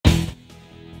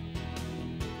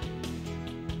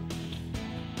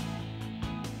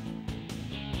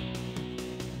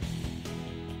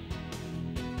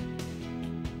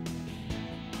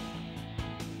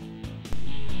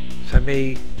So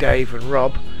me, Dave and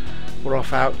Rob were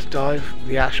off out to dive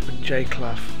the Ashman J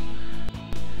Clough,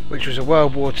 which was a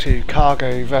World War II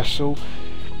cargo vessel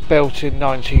built in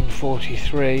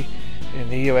 1943 in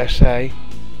the USA,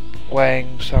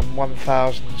 weighing some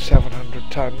 1,700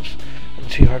 tonnes and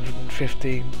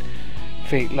 215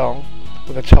 feet long,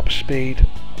 with a top speed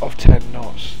of 10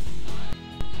 knots.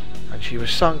 And she was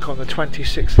sunk on the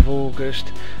 26th of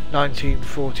August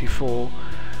 1944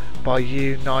 by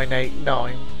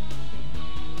U-989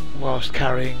 whilst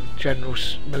carrying general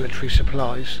military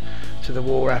supplies to the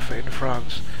war effort in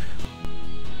France.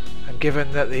 And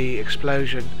given that the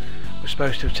explosion was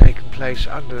supposed to have taken place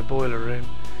under the boiler room,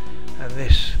 and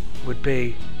this would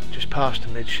be just past the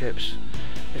midships,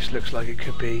 this looks like it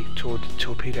could be toward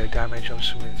torpedo damage I'm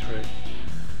swimming through.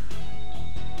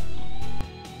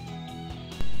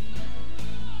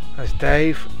 There's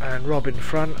Dave and Rob in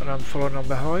front and I'm following on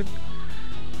behind,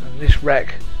 and this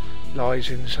wreck lies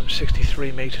in some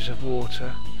 63 metres of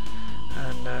water,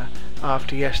 and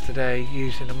after yesterday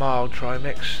using a mild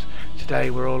trimix, today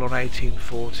we're all on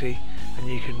 1840, and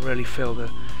you can really feel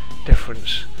the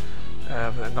difference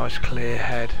of a nice clear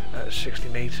head at 60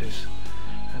 metres.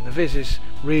 And the viz is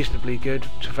reasonably good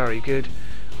to very good,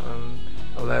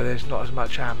 although there's not as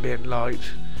much ambient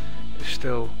light. It's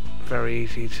still very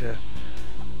easy to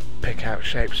pick out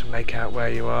shapes and make out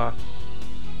where you are.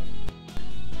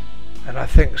 And I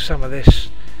think some of this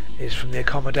is from the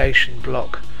accommodation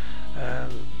block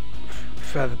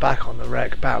further back on the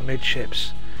wreck, about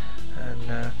midships, and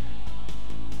yeah,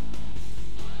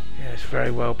 it's very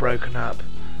well broken up.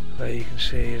 There you can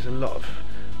see there's a lot of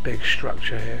big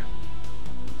structure here.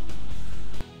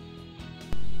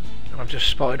 And I've just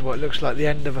spotted what looks like the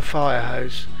end of a fire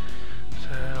hose, so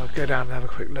I'll go down and have a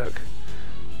quick look.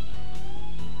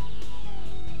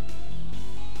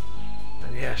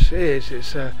 And yes, it is.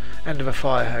 It's the end of a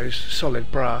fire hose,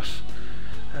 solid brass,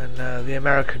 and the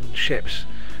American ships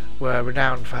were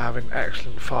renowned for having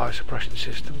excellent fire suppression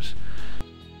systems.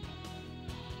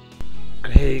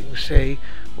 And here you can see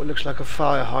what looks like a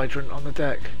fire hydrant on the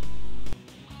deck.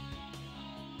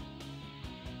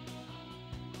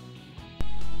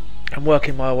 I'm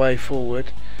working my way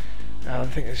forward. I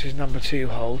think this is number 2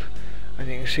 hold, and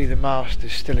you can see the mast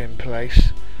is still in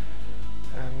place,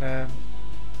 and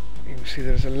you can see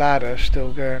there's a ladder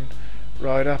still going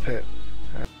right up it.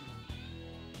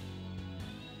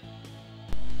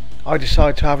 I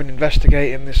decide to have an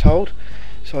investigate in this hold,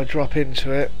 so I drop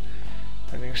into it,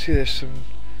 and you can see there's some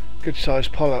good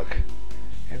sized pollock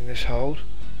in this hold,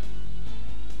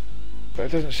 but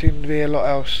it doesn't seem to be a lot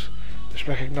else that's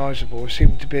recognisable. It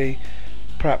seemed to be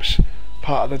perhaps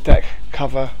part of the deck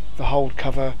cover, the hold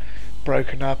cover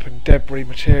broken up, and debris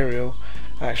material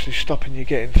actually stopping you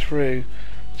getting through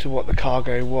to what the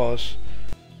cargo was.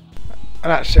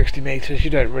 And at 60 metres you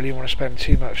don't really want to spend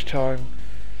too much time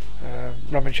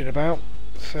rummaging about,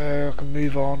 so I can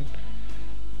move on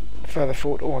further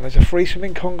forward. Oh, and there's a free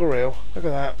swimming conger eel, look at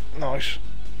that, nice.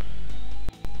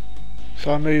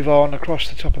 So I move on across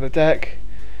the top of the deck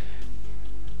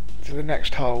to the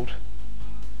next hold,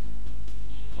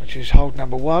 which is hold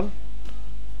number 1.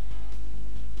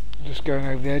 Just going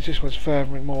over the edges, was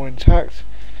further and more intact,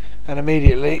 and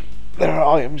immediately there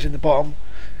are items in the bottom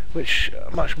which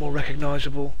are much more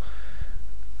recognisable.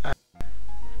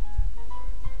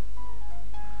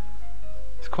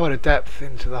 It's quite a depth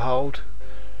into the hold,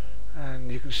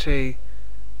 and you can see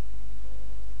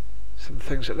some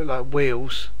things that look like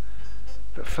wheels,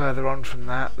 but further on from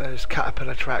that there's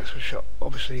caterpillar tracks, which are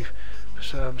obviously for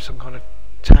some kind of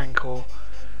tank or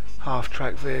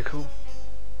half-track vehicle.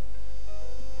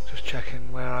 Just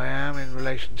checking where I am in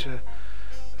relation to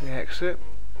the exit,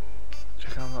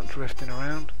 checking I'm not drifting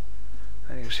around,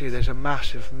 and you can see there's a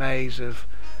massive maze of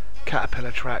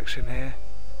caterpillar tracks in here,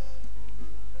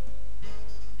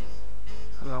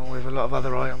 along with a lot of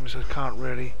other items. I can't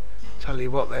really tell you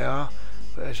what they are,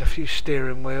 but there's a few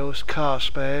steering wheels, car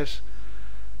spares,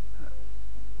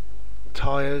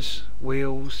 tyres,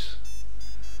 wheels,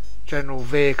 general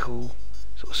vehicle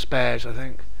sort of spares, I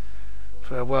think,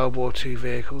 for World War II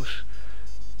vehicles,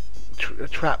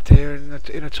 trapped here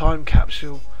in a time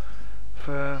capsule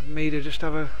for me to just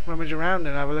have a rummage around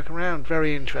and have a look around.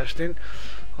 Very interesting,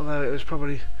 although it was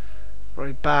probably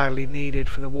very badly needed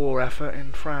for the war effort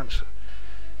in France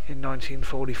in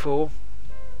 1944.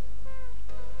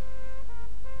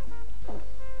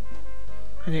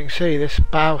 And you can see this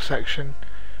bow section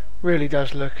really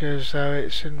does look as though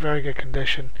it's in very good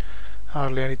condition,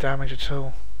 hardly any damage at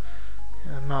all.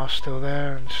 The mast still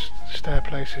there and stair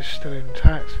place is still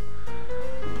intact.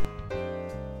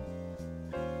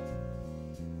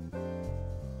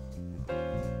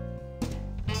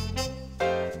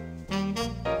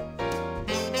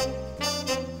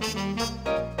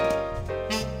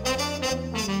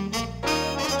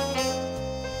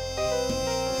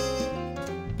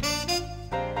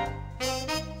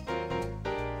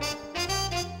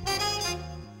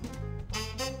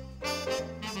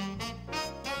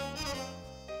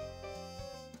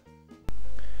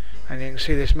 And you can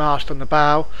see this mast on the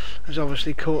bow has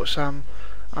obviously caught some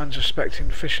unsuspecting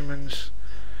fisherman's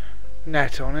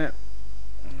net on it.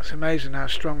 It's amazing how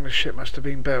strong this ship must have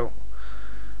been built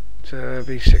to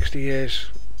be 60 years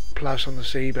plus on the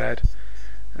seabed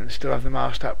and still have the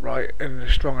mast upright and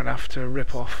strong enough to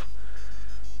rip off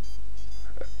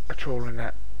a trawling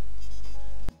net.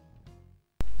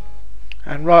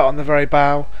 And right on the very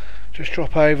bow, just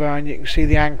drop over and you can see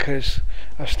the anchors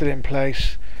are still in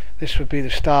place. This would be the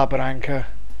starboard anchor.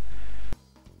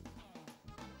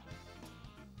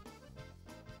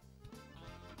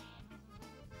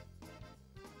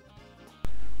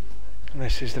 And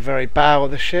this is the very bow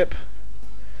of the ship.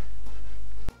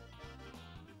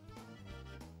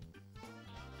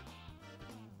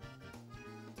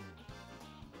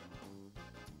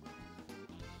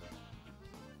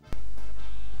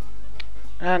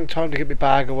 And time to get my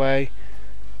bag away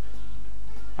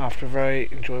after a very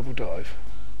enjoyable dive.